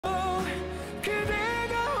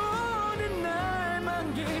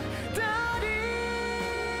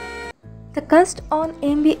The cast on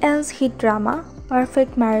MBN's hit drama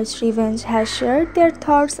Perfect Marriage Revenge has shared their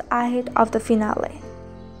thoughts ahead of the finale.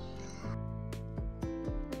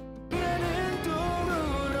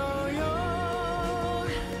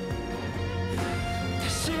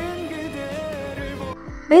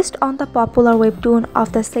 Based on the popular webtoon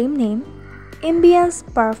of the same name, MBN's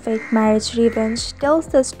Perfect Marriage Revenge tells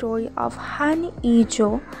the story of Han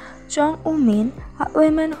Ee-jo, Jong Woo-min, a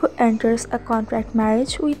woman who enters a contract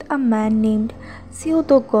marriage with a man named Seo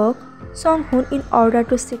Do-guk Song-hoon in order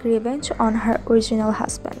to seek revenge on her original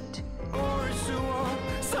husband.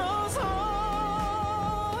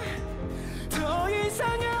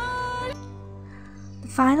 The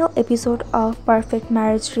final episode of Perfect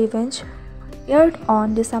Marriage Revenge aired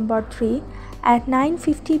on December 3 at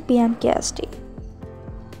 9:50 p.m. KST.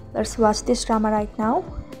 Let's watch this drama right now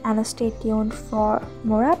and stay tuned for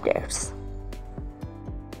more updates.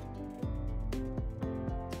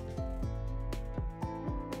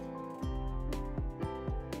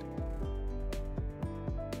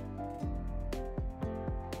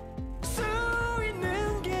 수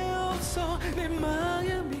있는 게 없어 내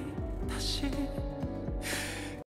마음이 다시